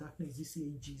work of darkness this year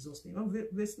in Jesus' name. And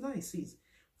verse 9 says,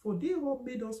 for they all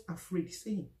made us afraid,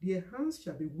 saying, their hands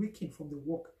shall be weakened from the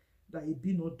work, that it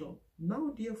be not done.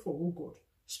 Now therefore, O God,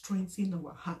 strengthen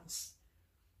our hands.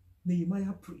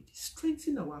 Nehemiah prayed,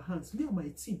 strengthen our hands. Me and my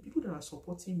team, people that are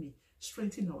supporting me,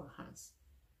 strengthen our hands.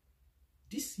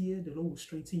 This year, the Lord will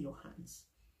strengthen your hands.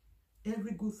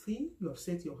 Every good thing you have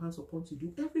set your hands upon to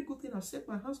do, every good thing I've set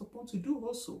my hands upon to do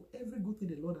also, every good thing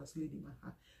the Lord has laid in my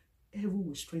hand, heaven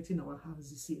will strengthen our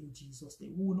hands this year in Jesus'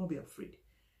 name. We will not be afraid.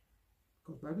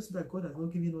 Because the Bible says that God has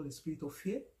not given us the spirit of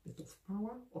fear, but of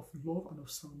power, of love, and of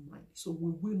sound mind. So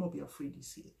we will not be afraid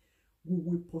this year. We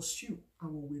will pursue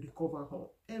and we will recover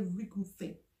all. Every good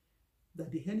thing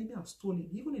that the enemy has stolen,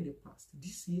 even in the past,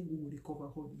 this year we will recover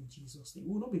all in Jesus' name.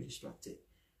 We will not be distracted.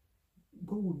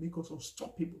 God will make us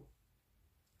unstoppable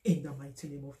in the mighty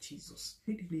name of Jesus.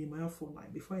 Read Nehemiah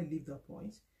 4:9. Before I leave that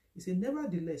point, he said,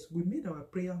 nevertheless, we made our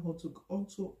prayer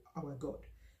unto our God,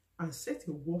 and set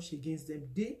a watch against them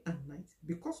day and night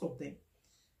because of them.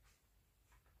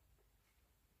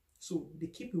 So they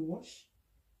keep a watch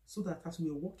so that as we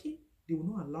are walking, they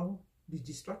will not allow the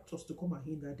distractors to come and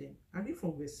hinder them. I read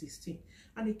from verse 16.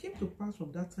 And it came to pass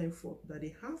from that time forth that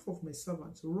the half of my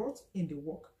servants wrought in the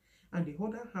work, and the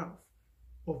other half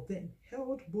of them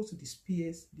held both the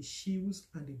spears, the shields,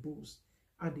 and the bows,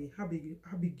 and the habergeons,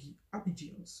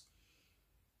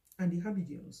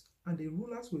 and the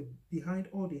rulers were behind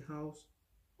all the house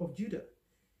of Judah.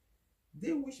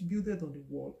 They which builded on the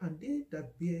wall, and they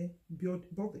that bear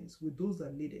burdens with those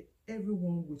that laid,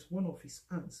 everyone with one of his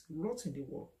hands wrought in the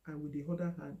wall, and with the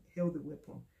other hand held the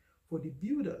weapon. For the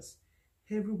builders,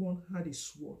 everyone had a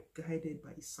sword guided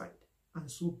by his side, and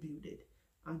so builded.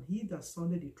 And he that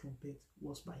sounded the trumpet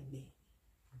was by name.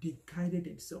 They guided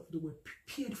themselves. They were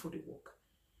prepared for the work.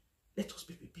 Let us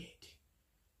be prepared.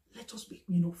 Let us be,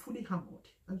 fully armored,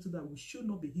 and so that we should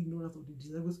not be ignorant of the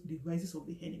devices of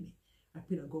the enemy. I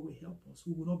pray that God will help us.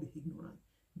 We will not be ignorant.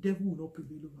 Devil will not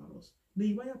prevail over us.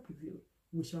 Nehemiah prevailed.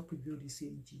 We shall prevail this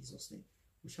year in Jesus' name.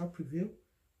 We shall prevail.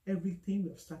 Everything we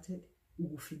have started, we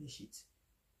will finish it.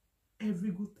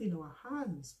 Every good thing our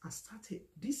hands are started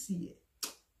this year,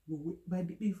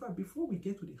 before we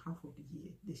get to the half of the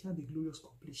year, there shall be glorious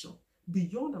completion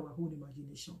beyond our own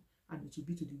imagination, and it will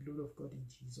be to the glory of God in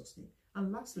Jesus' name.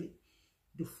 And lastly,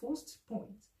 the first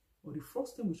point, or the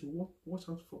first thing we should watch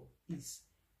out for, is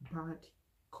bad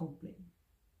company.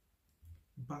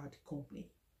 Bad company.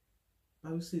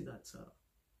 Bible says that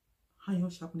iron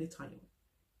sharpeneth iron.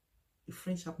 A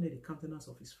friend sharpeneth the countenance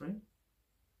of his friend.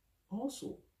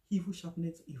 Also, evil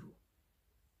sharpeneth evil.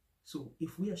 So,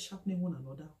 if we are sharpening one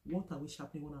another, what are we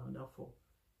sharpening one another for?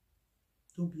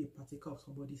 Don't be a partaker of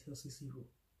somebody else's evil.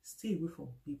 Stay away from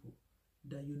people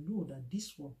that you know that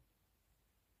this one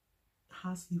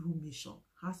has evil mission,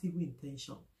 has evil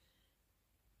intention.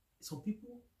 Some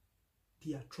people,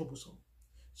 they are troublesome.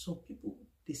 Some people,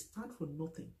 they stand for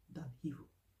nothing than evil.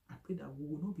 I pray that we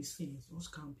will not be seen in those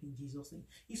camp in Jesus' name.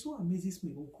 It so amazes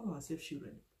me when we call ourselves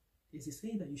children. There's a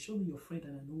saying that you show me your friend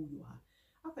and I know who you are.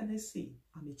 How can I say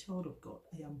I'm a child of God?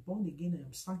 I am born again. I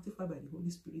am sanctified by the Holy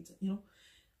Spirit. You know,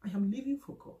 I am living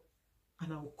for God.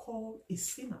 And I will call a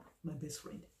sinner my best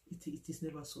friend. It is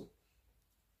never so.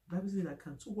 The Bible says that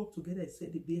can two work together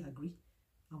except they agree.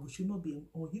 And we should not be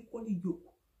unequally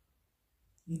yoked,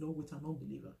 you know, with an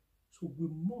unbeliever. So we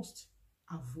must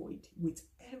avoid with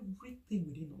everything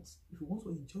within us. If we want to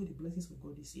enjoy the blessings of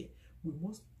God this year, we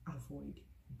must avoid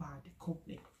bad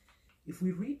company. If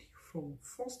we read from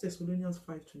 1 Thessalonians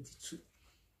 5:22,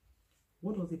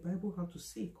 what does the Bible have to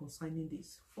say concerning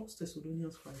this? 1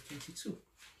 Thessalonians 5:22.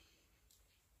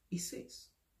 It says,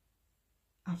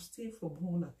 abstain from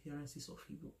all appearances of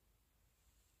evil.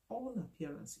 All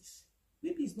appearances.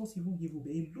 Maybe it's not even evil,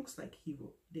 but it looks like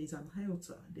evil. There is an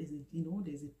iota.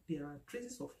 There are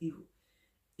traces of evil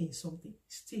in something.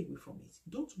 Stay away from it.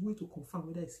 Don't wait to confirm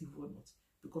whether it's evil or not.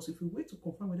 Because if you wait to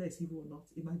confirm whether it's evil or not,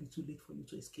 it might be too late for you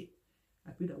to escape.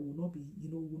 I pray that we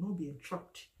will not be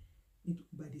entrapped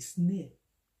by the snare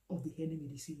of the enemy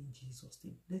this year in Jesus'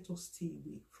 name. Let us stay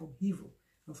away from evil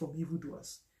and from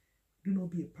evildoers. Do not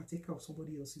be a partaker of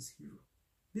somebody else's evil.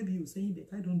 Maybe you're saying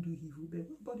that I don't do evil, but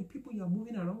what about the people you are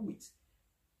moving around with?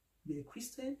 You're a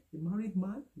Christian, a married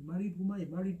man, a married woman, a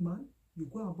married man. You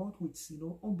go about with,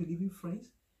 unbelieving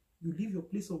friends. You leave your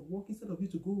place of work instead of you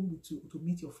to go to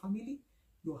meet your family.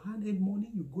 Your handed money,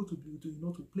 you go to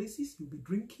places. You'll be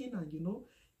drinking and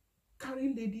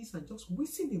carrying ladies and just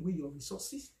wasting away your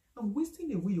resources and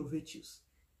wasting away your virtues,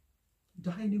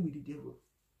 dining with the devil.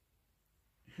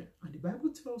 And the Bible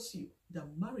tells you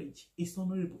that marriage is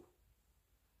honorable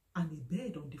and a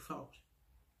bed undefiled.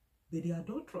 But the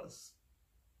adulterers,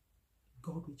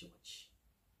 God will judge.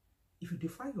 If you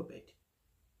defile your bed,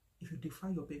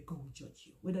 God will judge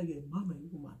you. Whether you're a man or a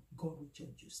woman, God will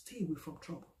judge you. Stay away from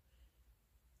trouble.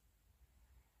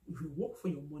 If you work for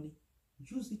your money,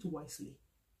 use it wisely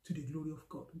to the glory of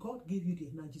God. God gave you the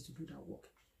energy to do that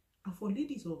work. And for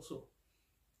ladies also,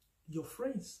 your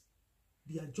friends,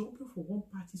 they are jumping from one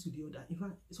party to the other. In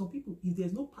fact, some people, if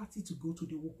there's no party to go to,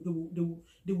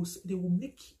 they will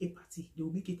make a party. They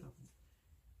will make it happen.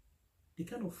 The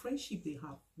kind of friendship they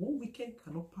have, one weekend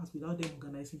cannot pass without them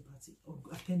organizing party or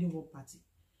attending one party.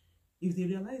 If they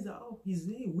realize that, it's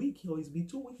a week or it's been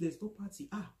 2 weeks, there's no party.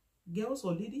 Girls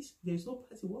or ladies, there's no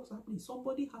party. What's happening?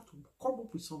 Somebody have to come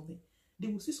up with something. They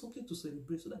will see something to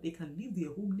celebrate so that they can leave their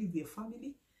home, leave their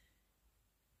family.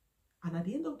 And at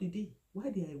the end of the day,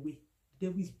 while they are away, the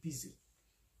devil is busy,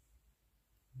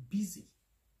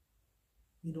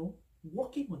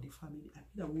 working on the family. I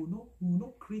think that we will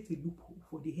not create a loophole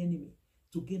for the enemy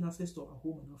to gain access to our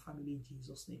home and our family in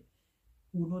Jesus' name.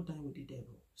 We will not dine with the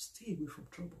devil. Stay away from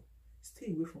trouble.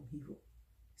 Stay away from evil.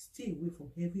 Stay away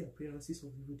from heavy appearances of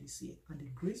evil this year. And the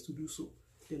grace to do so,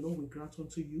 the Lord will grant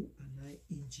unto you and I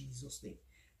in Jesus' name.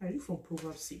 I read from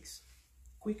Proverbs 6.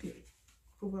 Quickly.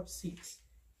 Proverbs 6,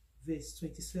 verse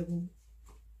 27.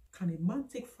 Can a man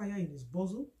take fire in his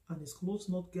bosom and his clothes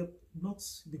not be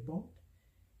burned?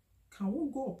 Can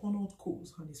one go upon hot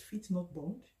coals and his feet not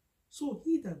burned? So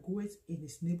he that goeth in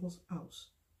his neighbor's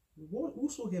house,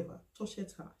 whosoever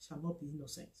toucheth her shall not be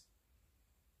innocent.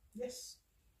 Yes.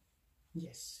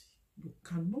 You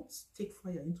cannot take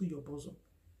fire into your bosom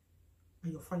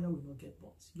and your fire will not get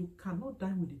burnt. You cannot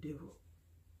dine with the devil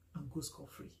and go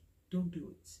scot-free. Don't do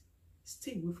it.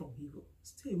 Stay away from evil.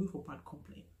 Stay away from bad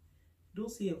company.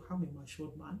 Don't say, I'm a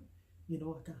matured man. I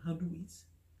can handle it.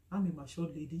 I'm a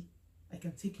matured lady. I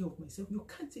can take care of myself. You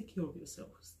can't take care of yourself.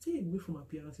 Stay away from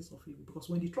appearances of evil. Because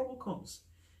when the trouble comes,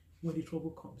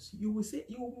 you will say,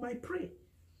 you might pray.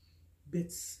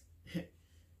 But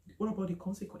what about the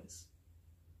consequence?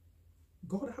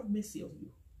 God have mercy on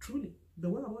you. Truly. But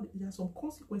what about it? There are some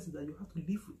consequences that you have to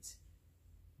live with.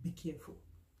 Be careful.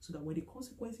 So that when the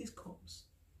consequences comes,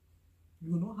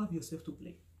 you will not have yourself to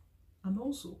blame. And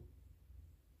also,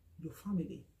 your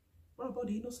family. What about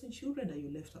the innocent children that you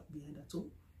left behind at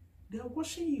home? They are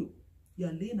watching you. You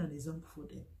are laying an example for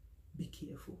them. Be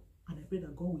careful. And I pray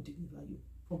that God will deliver you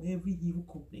from every evil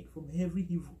company, from every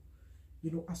evil,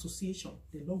 association.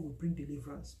 The Lord will bring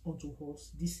deliverance unto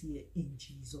us this year in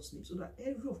Jesus' name. So that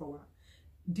every of our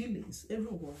dealings, every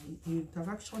of our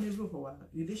interaction, every of our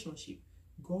relationship,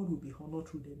 God will be honored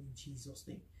through them in Jesus'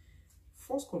 name.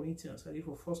 1 Corinthians, I read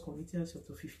for 1 Corinthians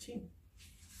chapter 15.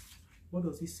 What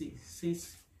does it say? It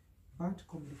says, bad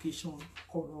communication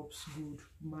corrupts good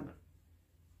manner.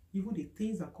 Even the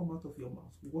things that come out of your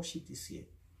mouth, watch it this year.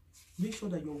 Make sure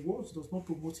that your words does not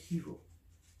promote evil.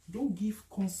 Don't give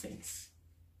consent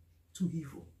to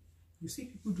evil. You see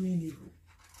people doing evil,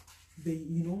 but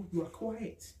you are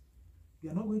quiet. You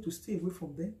are not going to stay away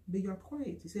from them, but you are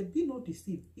quiet. He said, be not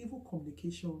deceived. Evil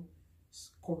communication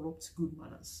corrupts good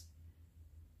manners.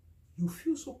 You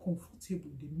feel so comfortable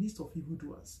in the midst of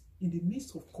evildoers, in the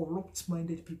midst of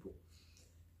corrupt-minded people.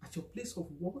 At your place of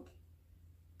work,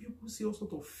 people see all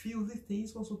sorts of filthy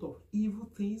things, all sorts of evil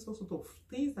things, all sorts of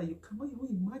things that you cannot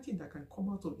even imagine that can come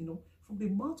out of, from the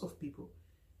mouth of people.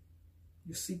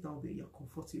 You sit down there, you are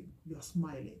comfortable, you are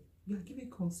smiling, you are giving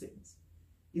consent.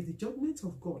 If the judgment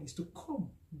of God is to come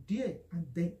there and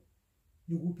then,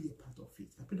 you will be a part of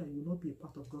it. I pray that you will not be a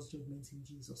part of God's judgment in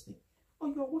Jesus' name. Or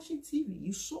you are watching TV,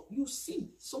 you see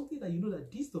something that you know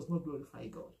that this does not glorify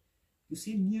God. You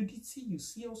see nudity, you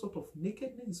see all sorts of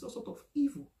nakedness, all sorts of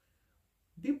evil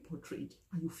being portrayed,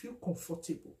 and you feel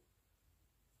comfortable.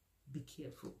 Be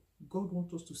careful. God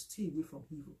wants us to stay away from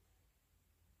evil.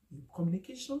 In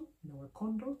communication, in our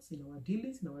conduct, in our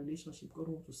dealings, in our relationship, God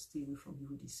wants to stay away from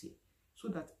evil this year, so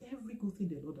that every good thing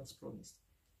the Lord has promised,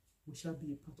 we shall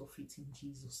be a part of it in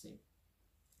Jesus' name.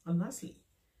 And lastly,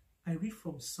 I read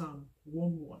from Psalm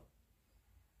 1:1.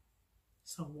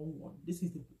 Psalm 1:1. This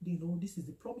is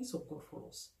the promise of God for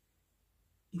us.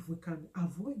 If we can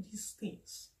avoid these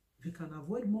things, if we can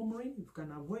avoid murmuring, if we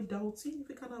can avoid doubting, if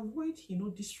we can avoid,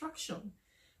 distraction,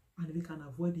 and if we can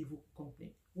avoid evil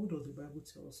company, what does the Bible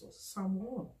tell us? Psalm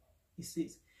 1, it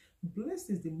says, "Blessed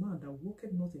is the man that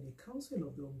walketh not in the counsel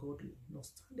of the ungodly, nor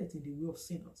standeth in the way of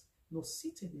sinners, nor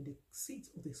sitteth in the seat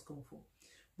of the scornful.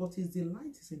 But his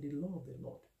delight is in the law of the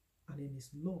Lord, and in his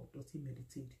law doth he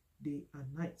meditate day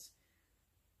and night.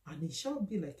 And he shall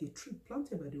be like a tree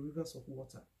planted by the rivers of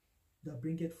water, that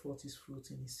bringeth forth his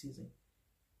fruit in his season.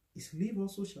 His leaf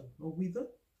also shall not wither,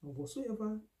 and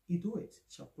whatsoever he doeth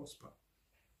shall prosper.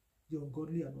 The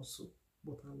ungodly are not so,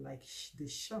 but are like the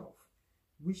chaff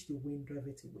which the wind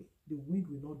driveth away. The wind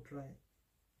will not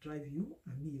drive you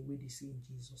and me away this year in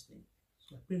Jesus' name."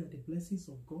 So I pray that the blessings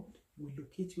of God will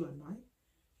locate you and I.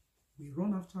 We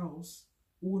run after us.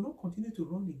 We will not continue to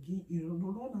run again,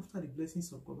 run after the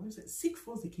blessings of God. Bible says, seek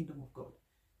first the kingdom of God.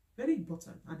 Very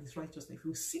important, and his righteousness. If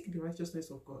we seek the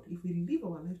righteousness of God, if we live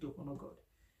our life to honor God,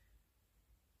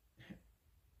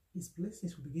 his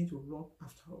blessings will begin to run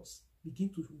after us, begin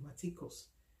to overtake us.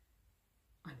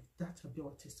 And that shall be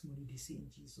our testimony this year in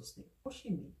Jesus' name.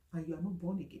 Watching me, and you are not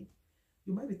born again,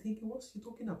 you might be thinking, what's she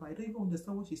talking about? I don't even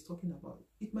understand what she's talking about.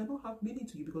 It might not have meaning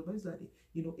to you, because basically,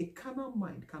 a carnal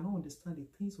mind cannot understand the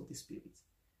things of the Spirit.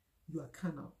 You are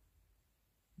carnal.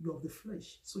 You are of the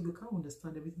flesh, so you can't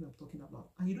understand everything I'm talking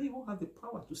about. And you don't even have the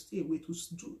power to stay away,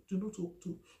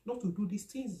 not to do these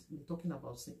things we're talking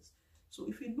about things. So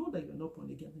if you know that you're not born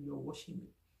again and you're watching me,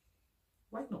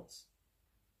 why not?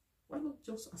 Why not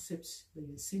just accept that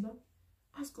you're a sinner?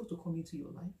 Ask God to come into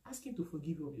your life. Ask him to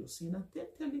forgive you of your sin, and then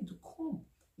tell him to come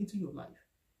into your life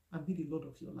and be the Lord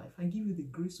of your life and give you the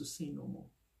grace to sin no more.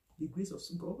 The grace of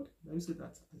God, that is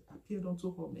that appeared unto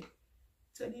all men,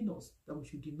 telling us that we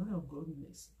should deny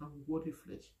ungodliness and worldly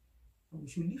flesh, and we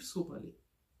should live soberly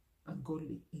and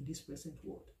godly in this present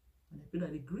world. And I pray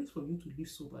that the grace for you to live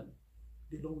soberly,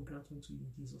 the Lord will grant unto you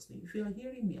in Jesus' name. If you are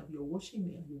hearing me and you're watching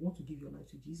me and you want to give your life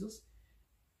to Jesus,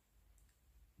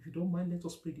 if you don't mind, let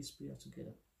us pray this prayer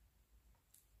together.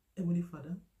 Heavenly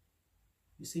Father,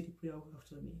 you say the prayer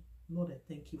after me. Lord, I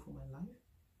thank you for my life.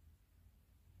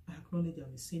 I acknowledge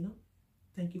I'm a sinner.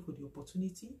 Thank you for the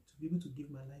opportunity to be able to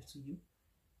give my life to you.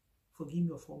 Forgive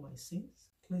me of all my sins.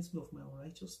 Cleanse me of my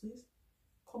unrighteousness.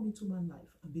 Come into my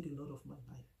life and be the Lord of my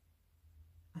life.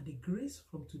 And the grace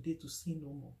from today to sin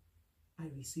no more, I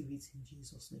receive it in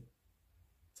Jesus' name.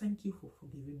 Thank you for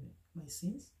forgiving me my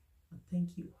sins, and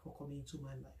thank you for coming into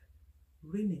my life.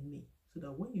 Reign in me, so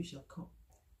that when you shall come,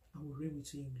 I will reign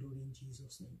with you in glory in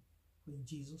Jesus' name. For in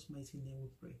Jesus' mighty name we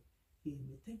pray.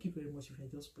 Amen. Thank you very much. If I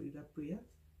just prayed that prayer,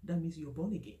 that means you're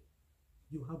born again.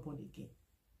 You are born again.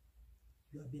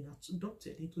 You have been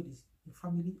adopted into the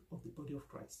family of the body of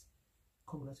Christ.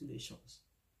 Congratulations.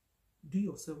 Do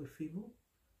yourself a favor.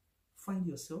 Find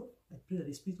yourself. I pray that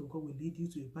the Spirit of God will lead you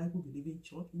to a Bible-believing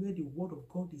church where the word of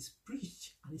God is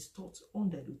preached and is taught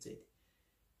undiluted,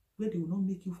 where they will not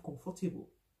make you comfortable,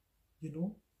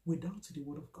 without the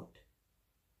word of God.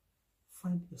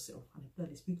 Find yourself, and I pray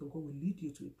that the Spirit of God will lead you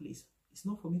to a place. It's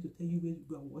not for me to tell you where you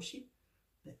go and worship.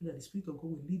 I pray that the Spirit of God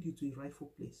will lead you to a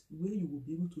rightful place where you will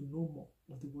be able to know more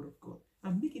of the word of God,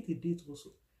 and make it a date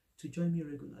also to join me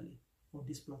regularly on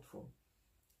this platform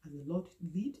as the Lord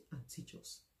lead and teach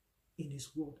us in his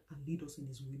word and lead us in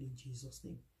his will in Jesus'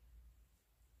 name.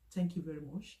 Thank you very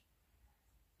much.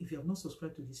 If you have not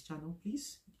subscribed to this channel,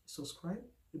 please subscribe.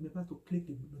 Remember to click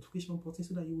the notification button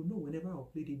so that you will know whenever I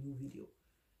upload a new video.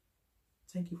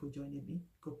 Thank you for joining me.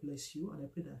 God bless you. And I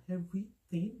pray that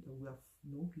everything that we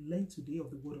have learned today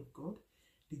of the word of God,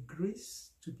 the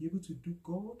grace to be able to do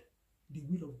God, the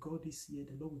will of God this year,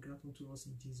 the Lord will grant unto us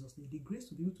in Jesus' name. The grace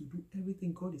to be able to do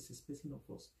everything God is expecting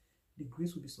of us. The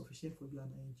grace will be sufficient for you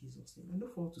and I in Jesus' name. I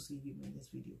look forward to seeing you in my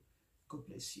next video. God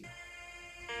bless you.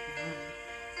 Bye.